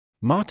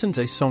Martin's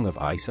A Song of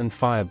Ice and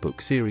Fire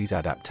book series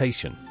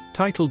adaptation,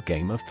 titled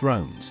Game of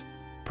Thrones,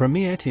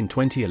 premiered in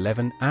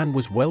 2011 and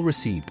was well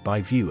received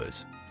by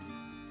viewers.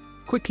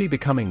 Quickly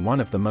becoming one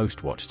of the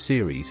most watched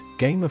series,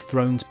 Game of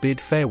Thrones bid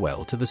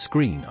farewell to the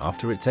screen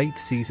after its 8th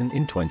season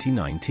in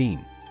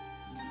 2019.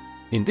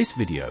 In this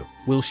video,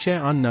 we'll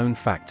share unknown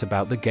facts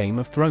about the Game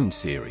of Thrones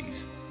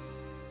series.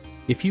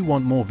 If you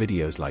want more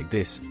videos like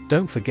this,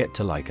 don't forget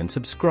to like and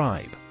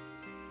subscribe.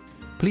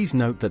 Please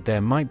note that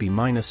there might be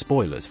minor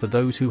spoilers for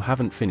those who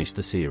haven't finished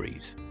the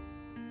series.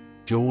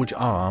 George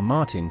R.R.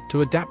 Martin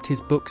to adapt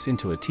his books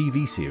into a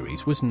TV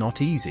series was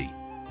not easy.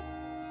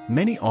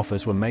 Many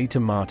offers were made to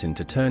Martin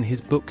to turn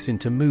his books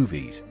into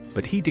movies,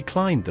 but he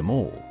declined them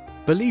all,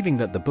 believing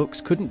that the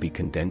books couldn't be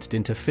condensed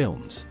into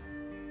films.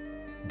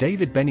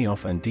 David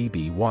Benioff and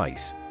D.B.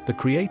 Weiss, the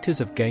creators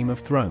of Game of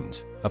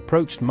Thrones,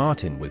 approached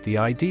Martin with the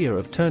idea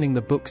of turning the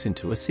books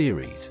into a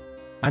series.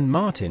 And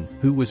Martin,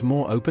 who was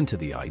more open to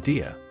the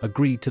idea,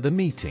 agreed to the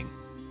meeting.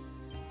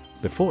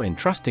 Before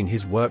entrusting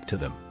his work to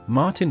them,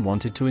 Martin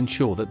wanted to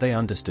ensure that they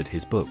understood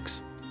his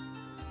books.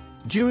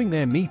 During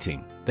their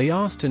meeting, they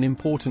asked an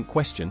important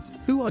question: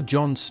 who are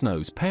Jon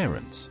Snow's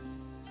parents?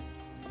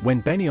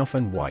 When Benioff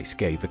and Weiss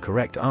gave the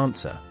correct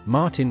answer,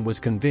 Martin was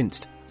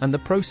convinced, and the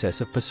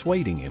process of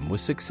persuading him was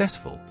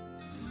successful.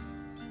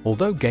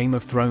 Although Game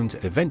of Thrones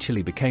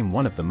eventually became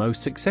one of the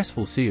most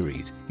successful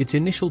series, its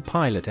initial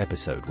pilot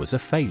episode was a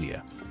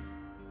failure.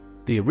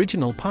 The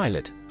original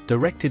pilot,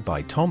 directed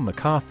by Tom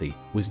McCarthy,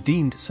 was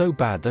deemed so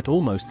bad that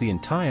almost the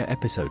entire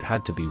episode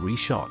had to be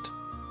reshot.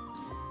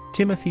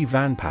 Timothy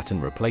Van Patten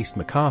replaced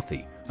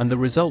McCarthy, and the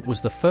result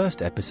was the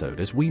first episode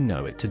as we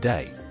know it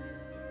today.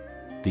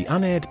 The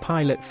unaired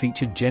pilot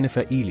featured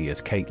Jennifer Ely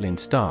as Catelyn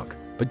Stark,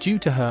 but due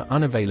to her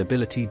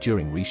unavailability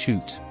during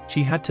reshoots,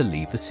 she had to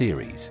leave the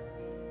series.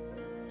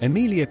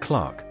 Emilia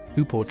Clarke,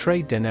 who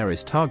portrayed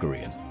Daenerys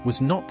Targaryen,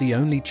 was not the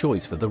only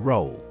choice for the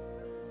role.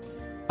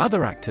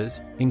 Other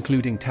actors,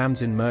 including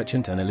Tamsin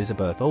Merchant and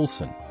Elizabeth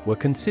Olsen, were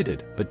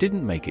considered but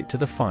didn't make it to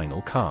the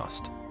final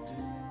cast.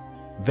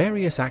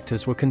 Various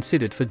actors were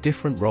considered for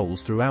different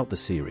roles throughout the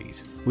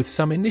series, with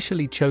some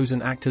initially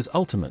chosen actors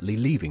ultimately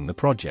leaving the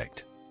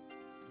project.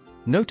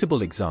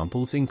 Notable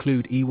examples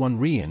include Ewan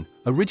Ryan,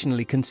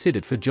 originally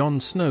considered for Jon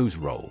Snow's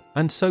role,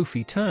 and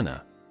Sophie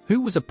Turner, who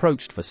was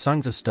approached for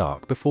Sansa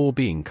Stark before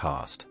being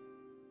cast.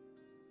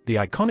 The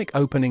iconic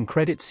opening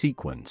credits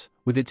sequence,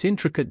 with its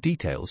intricate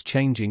details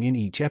changing in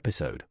each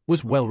episode,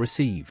 was well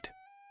received.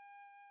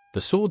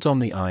 The swords on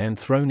the Iron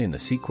Throne in the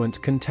sequence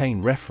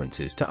contain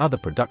references to other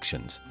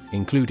productions,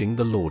 including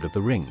The Lord of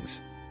the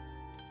Rings.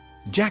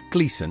 Jack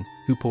Gleeson,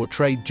 who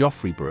portrayed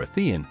Joffrey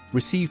Baratheon,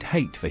 received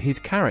hate for his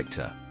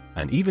character,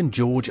 and even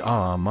George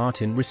R.R.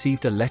 Martin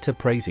received a letter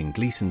praising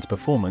Gleeson's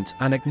performance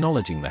and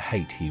acknowledging the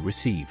hate he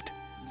received.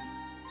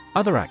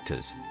 Other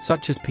actors,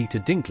 such as Peter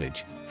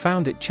Dinklage,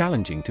 found it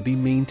challenging to be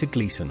mean to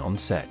Gleeson on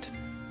set.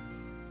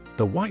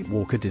 The White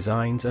Walker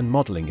designs and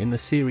modeling in the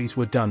series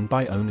were done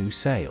by Onu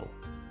Sale.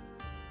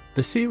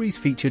 The series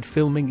featured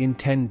filming in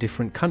 10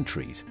 different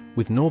countries,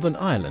 with Northern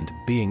Ireland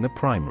being the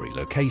primary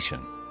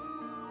location.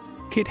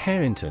 Kit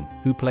Harington,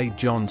 who played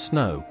Jon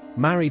Snow,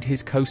 married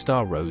his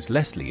co-star Rose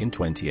Leslie in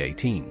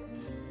 2018.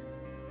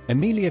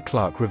 Emilia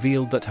Clarke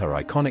revealed that her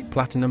iconic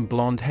platinum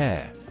blonde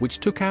hair, which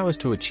took hours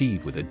to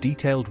achieve with a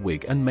detailed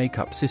wig and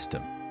makeup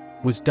system,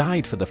 was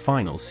dyed for the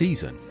final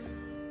season.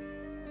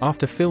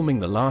 After filming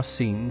the last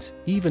scenes,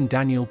 even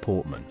Daniel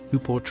Portman, who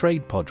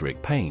portrayed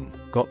Podrick Payne,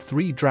 got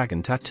 3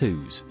 dragon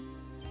tattoos.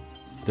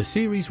 The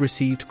series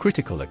received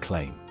critical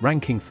acclaim,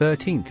 ranking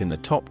 13th in the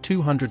top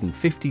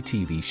 250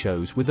 TV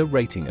shows with a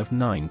rating of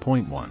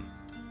 9.1.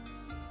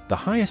 The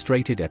highest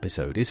rated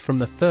episode is from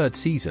the 3rd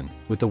season,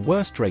 with the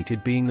worst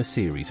rated being the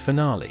series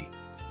finale.